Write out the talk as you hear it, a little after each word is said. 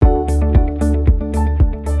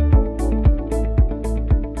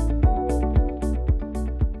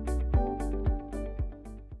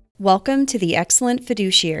Welcome to The Excellent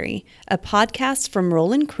Fiduciary, a podcast from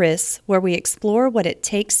Roll and Chris, where we explore what it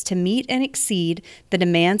takes to meet and exceed the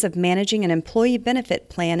demands of managing an employee benefit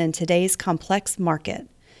plan in today's complex market.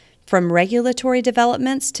 From regulatory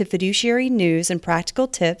developments to fiduciary news and practical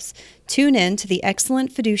tips, tune in to The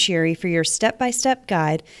Excellent Fiduciary for your step-by-step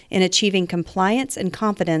guide in achieving compliance and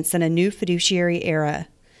confidence in a new fiduciary era.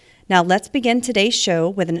 Now let's begin today's show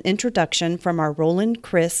with an introduction from our Roll and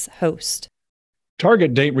Chris host.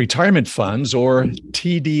 Target date retirement funds, or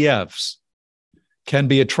TDFs, can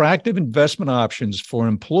be attractive investment options for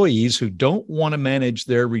employees who don't want to manage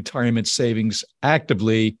their retirement savings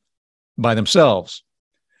actively by themselves.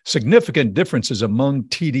 Significant differences among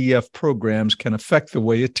TDF programs can affect the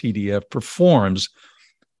way a TDF performs.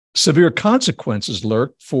 Severe consequences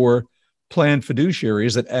lurk for plan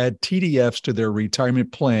fiduciaries that add TDFs to their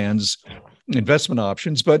retirement plans, investment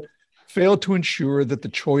options, but fail to ensure that the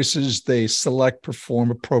choices they select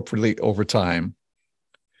perform appropriately over time.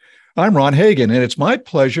 I'm Ron Hagan, and it's my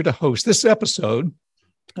pleasure to host this episode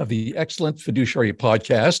of the Excellent Fiduciary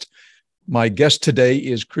Podcast. My guest today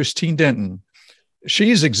is Christine Denton.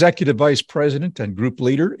 She's Executive Vice President and Group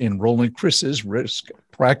Leader in Roll and Chris's Risk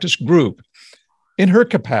Practice Group. In her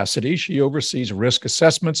capacity, she oversees risk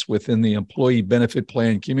assessments within the employee benefit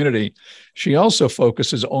plan community. She also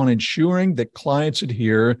focuses on ensuring that clients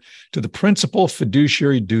adhere to the principal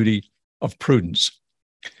fiduciary duty of prudence.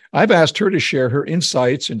 I've asked her to share her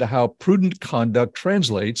insights into how prudent conduct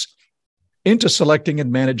translates into selecting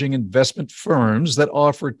and managing investment firms that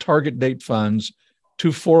offer target date funds to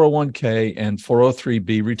 401k and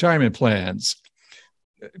 403b retirement plans.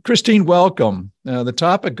 Christine, welcome. The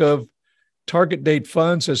topic of target date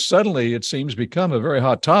funds has suddenly, it seems, become a very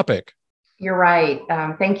hot topic. You're right.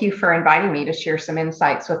 Thank you for inviting me to share some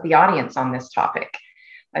insights with the audience on this topic.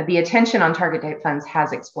 The attention on target date funds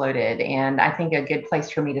has exploded, and I think a good place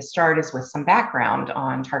for me to start is with some background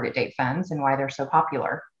on target date funds and why they're so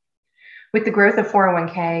popular. With the growth of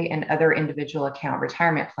 401k and other individual account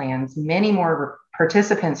retirement plans, many more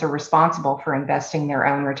participants are responsible for investing their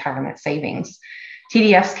own retirement savings.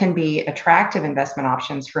 TDFs can be attractive investment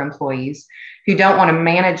options for employees who don't want to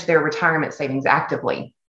manage their retirement savings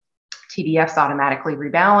actively. TDFs automatically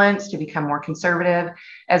rebalance to become more conservative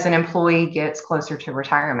as an employee gets closer to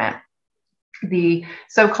retirement. The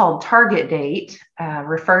so-called target date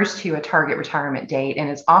refers to a target retirement date and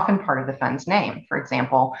is often part of the fund's name. For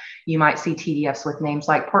example, you might see TDFs with names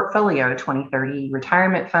like Portfolio 2030,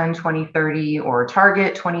 Retirement Fund 2030, or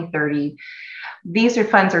Target 2030. These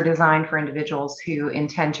funds are designed for individuals who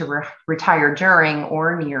intend to retire during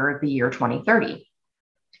or near the year 2030.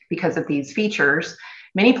 Because of these features,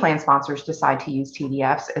 many plan sponsors decide to use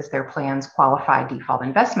TDFs as their plan's qualified default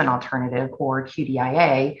investment alternative, or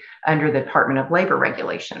QDIA, under the Department of Labor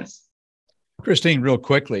regulations. Christine, real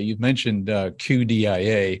quickly, you've mentioned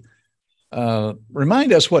QDIA.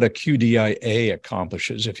 Remind us what a QDIA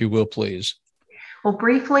accomplishes, if you will, please. Well,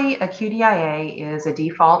 briefly, a QDIA is a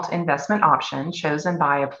default investment option chosen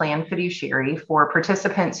by a plan fiduciary for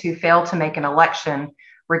participants who fail to make an election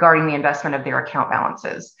regarding the investment of their account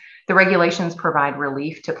balances. The regulations provide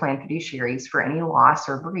relief to plan fiduciaries for any loss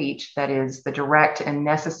or breach that is the direct and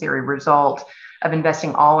necessary result of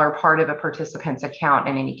investing all or part of a participant's account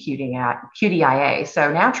in any QDIA.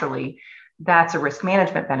 So naturally, that's a risk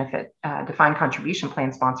management benefit defined contribution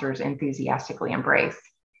plan sponsors enthusiastically embrace.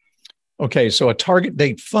 Okay, so a target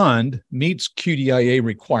date fund meets QDIA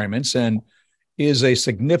requirements and is a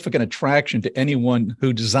significant attraction to anyone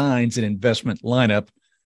who designs an investment lineup,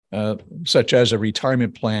 such as a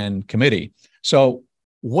retirement plan committee. So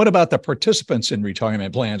what about the participants in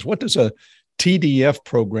retirement plans? What does a TDF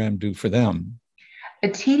program do for them? A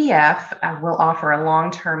TDF will offer a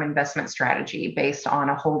long-term investment strategy based on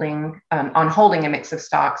holding a mix of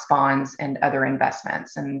stocks, bonds, and other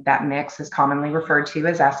investments. And that mix is commonly referred to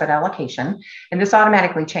as asset allocation. And this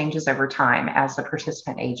automatically changes over time as the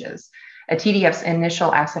participant ages. A TDF's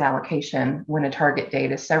initial asset allocation, when a target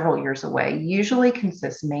date is several years away, usually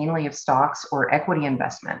consists mainly of stocks or equity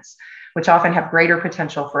investments, which often have greater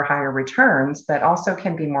potential for higher returns, but also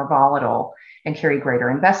can be more volatile and carry greater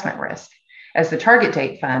investment risk. As the target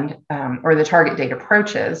date fund or the target date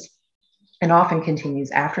approaches, and often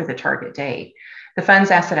continues after the target date, the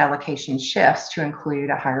fund's asset allocation shifts to include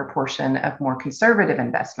a higher portion of more conservative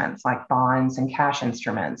investments like bonds and cash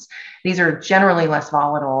instruments. These are generally less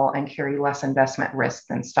volatile and carry less investment risk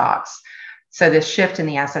than stocks. So this shift in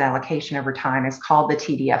the asset allocation over time is called the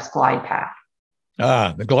TDF's glide path.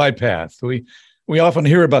 The glide path. We often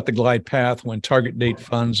hear about the glide path when target date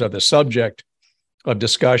funds are the subject of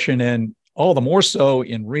discussion, and all the more so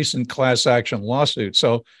in recent class action lawsuits.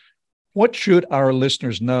 So What should our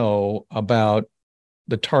listeners know about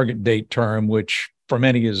the target date term, which for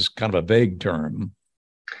many is kind of a vague term?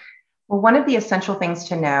 Well, one of the essential things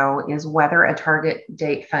to know is whether a target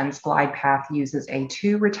date fund's glide path uses a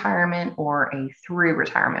to retirement or a through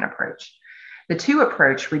retirement approach. The to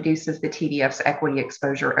approach reduces the TDF's equity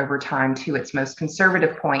exposure over time to its most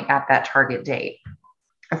conservative point at that target date.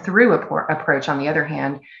 A through approach, on the other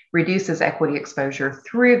hand, reduces equity exposure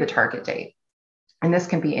through the target date. And this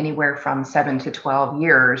can be anywhere from 7 to 12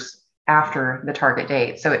 years after the target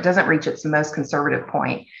date. So it doesn't reach its most conservative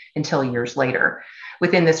point until years later.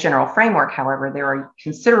 Within this general framework, however, there are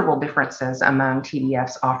considerable differences among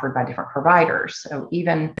TDFs offered by different providers. So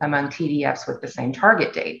even among TDFs with the same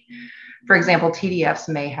target date. For example, TDFs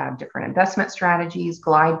may have different investment strategies,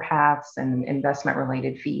 glide paths, and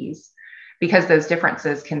investment-related fees. Because those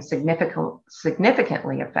differences can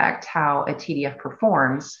significantly affect how a TDF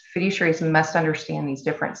performs, fiduciaries must understand these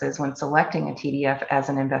differences when selecting a TDF as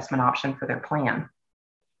an investment option for their plan.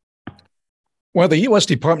 Well, the U.S.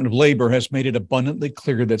 Department of Labor has made it abundantly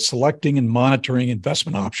clear that selecting and monitoring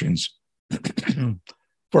investment options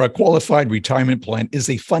for a qualified retirement plan is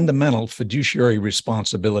a fundamental fiduciary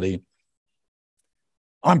responsibility.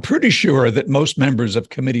 I'm pretty sure that most members of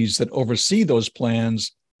committees that oversee those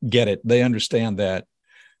plans get it. They understand that.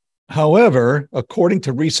 However, according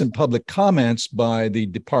to recent public comments by the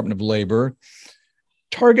Department of Labor,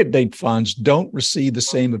 target date funds don't receive the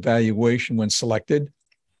same evaluation when selected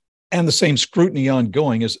and the same scrutiny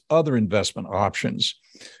ongoing as other investment options.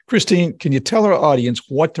 Christine, can you tell our audience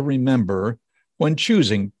what to remember when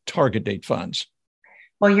choosing target date funds?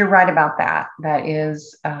 Well, you're right about that. That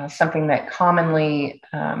is something that commonly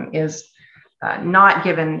is not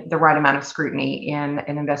given the right amount of scrutiny in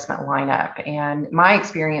an investment lineup. And my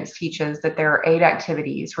experience teaches that there are 8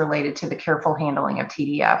 activities related to the careful handling of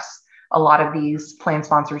TDFs. A lot of these plan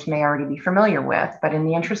sponsors may already be familiar with, but in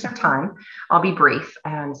the interest of time, I'll be brief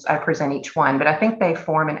as I present each one, but I think they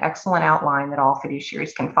form an excellent outline that all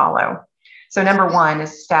fiduciaries can follow. So number 1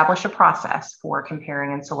 is establish a process for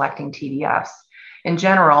comparing and selecting TDFs. In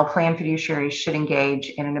general, plan fiduciaries should engage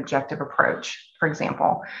in an objective approach. For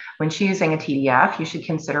example, when choosing a TDF, you should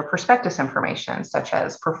consider prospectus information such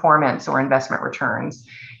as performance or investment returns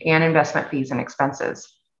and investment fees and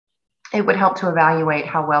expenses. It would help to evaluate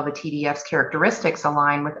how well the TDF's characteristics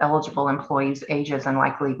align with eligible employees' ages and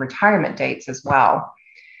likely retirement dates as well.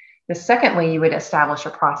 Secondly, you would establish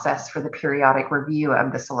a process for the periodic review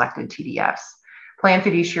of the selected TDFs. Plan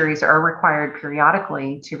fiduciaries are required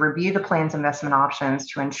periodically to review the plan's investment options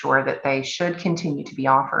to ensure that they should continue to be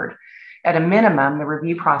offered. At a minimum, the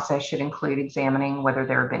review process should include examining whether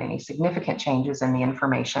there have been any significant changes in the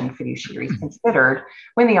information fiduciaries considered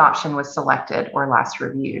when the option was selected or last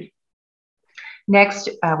reviewed. Next,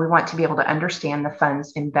 we want to be able to understand the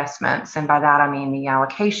fund's investments. And by that, I mean the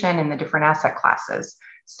allocation in the different asset classes,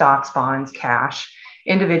 stocks, bonds, cash,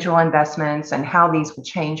 individual investments, and how these will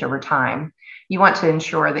change over time. You want to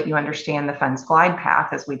ensure that you understand the fund's glide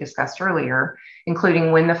path, as we discussed earlier,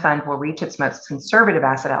 including when the fund will reach its most conservative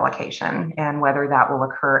asset allocation and whether that will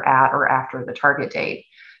occur at or after the target date.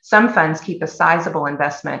 Some funds keep a sizable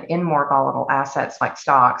investment in more volatile assets like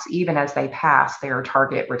stocks, even as they pass their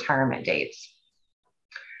target retirement dates.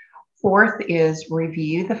 Fourth is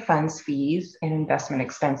review the fund's fees and investment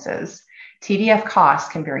expenses. TDF costs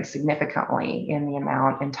can vary significantly in the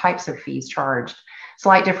amount and types of fees charged.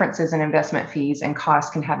 Slight differences in investment fees and costs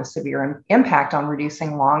can have a severe impact on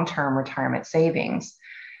reducing long-term retirement savings.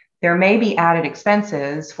 There may be added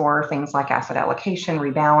expenses for things like asset allocation,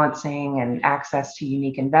 rebalancing, and access to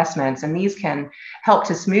unique investments, and these can help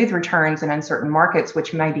to smooth returns in uncertain markets,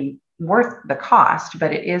 which may be worth the cost,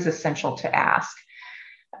 but it is essential to ask.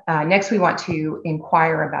 Next, we want to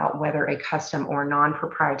inquire about whether a custom or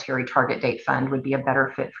non-proprietary target date fund would be a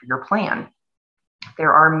better fit for your plan.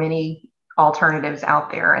 There are many alternatives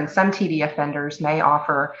out there, and some TDF vendors may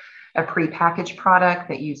offer a pre-packaged product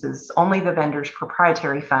that uses only the vendor's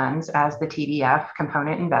proprietary funds as the TDF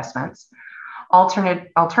component investments.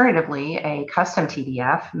 Alternatively, a custom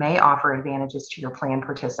TDF may offer advantages to your plan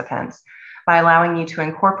participants by allowing you to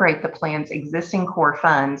incorporate the plan's existing core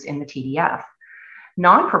funds in the TDF.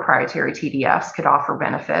 Non-proprietary TDFs could offer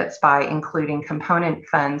benefits by including component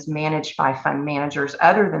funds managed by fund managers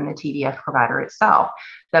other than the TDF provider itself,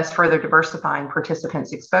 thus further diversifying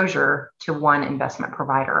participants' exposure to one investment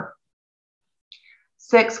provider.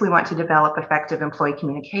 6, we want to develop effective employee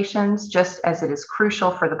communications, just as it is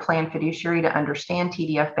crucial for the plan fiduciary to understand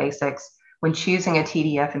TDF basics. When choosing a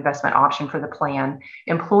TDF investment option for the plan,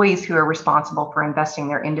 employees who are responsible for investing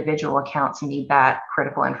their individual accounts need that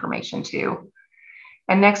critical information too.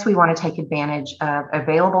 And next, we want to take advantage of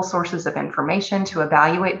available sources of information to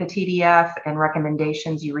evaluate the TDF and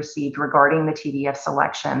recommendations you received regarding the TDF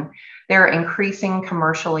selection. There are increasing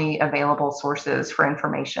commercially available sources for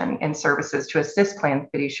information and services to assist plan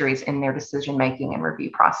fiduciaries in their decision-making and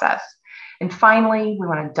review process. And finally, we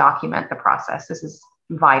want to document the process. This is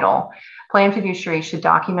vital. Plan fiduciaries should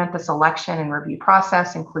document the selection and review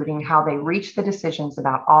process, including how they reach the decisions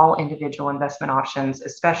about all individual investment options,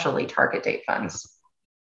 especially target date funds.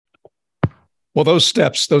 Well, those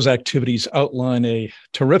steps, those activities outline a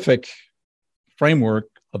terrific framework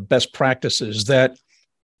of best practices that,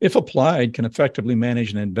 if applied, can effectively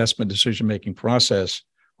manage an investment decision-making process,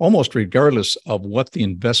 almost regardless of what the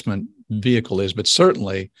investment vehicle is, but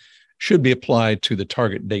certainly should be applied to the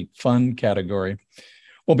target date fund category.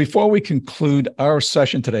 Well, before we conclude our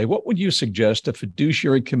session today, what would you suggest a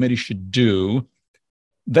fiduciary committee should do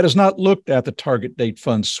that has not looked at the target date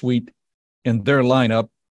fund suite in their lineup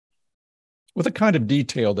with the kind of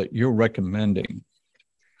detail that you're recommending?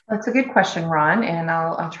 That's a good question, Ron, and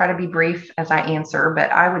I'll try to be brief as I answer,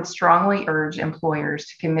 but I would strongly urge employers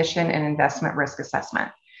to commission an investment risk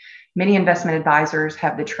assessment. Many investment advisors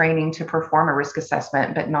have the training to perform a risk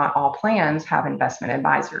assessment, but not all plans have investment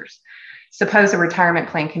advisors. Suppose a retirement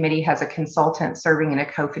plan committee has a consultant serving in a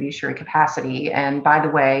co-fiduciary capacity, and by the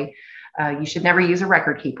way, you should never use a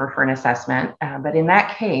record keeper for an assessment, but in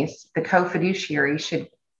that case, the co-fiduciary should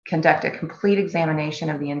conduct a complete examination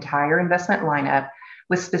of the entire investment lineup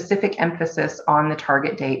with specific emphasis on the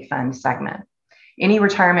target date fund segment. Any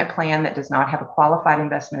retirement plan that does not have a qualified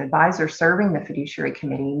investment advisor serving the fiduciary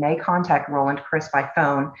committee may contact Roland Chris by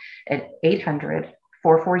phone at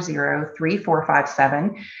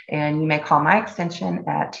 800-440-3457, and you may call my extension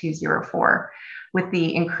at 204. With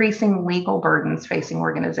the increasing legal burdens facing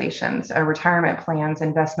organizations, a retirement plan's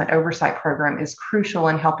investment oversight program is crucial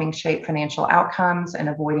in helping shape financial outcomes and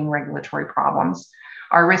avoiding regulatory problems.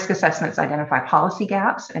 Our risk assessments identify policy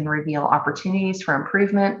gaps and reveal opportunities for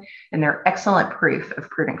improvement, and they're excellent proof of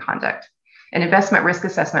prudent conduct. An investment risk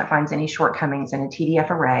assessment finds any shortcomings in a TDF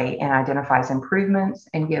array and identifies improvements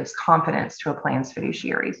and gives confidence to a plan's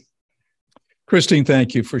fiduciaries. Christine,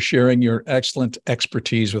 thank you for sharing your excellent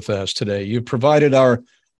expertise with us today. You've provided our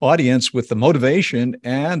audience with the motivation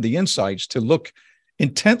and the insights to look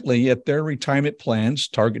intently at their retirement plans,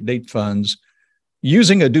 target date funds,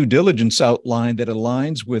 using a due diligence outline that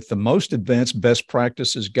aligns with the most advanced best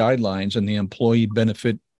practices guidelines in the employee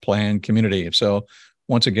benefit plan community. So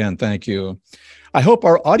once again, thank you. I hope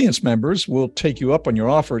our audience members will take you up on your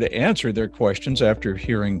offer to answer their questions after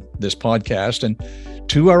hearing this podcast. And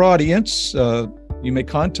to our audience, you may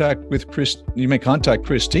contact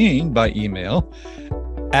Christine by email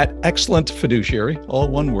at excellentfiduciary, all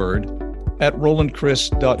one word, at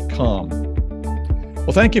rolandchris.com.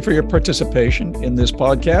 Well, thank you for your participation in this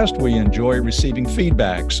podcast. We enjoy receiving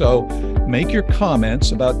feedback. So make your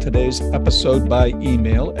comments about today's episode by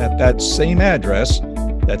email at that same address.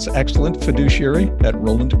 That's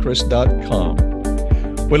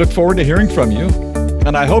excellentfiduciary@rolandchris.com. We look forward to hearing from you,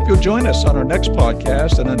 and I hope you'll join us on our next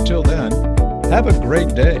podcast. And until then, have a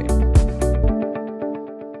great day.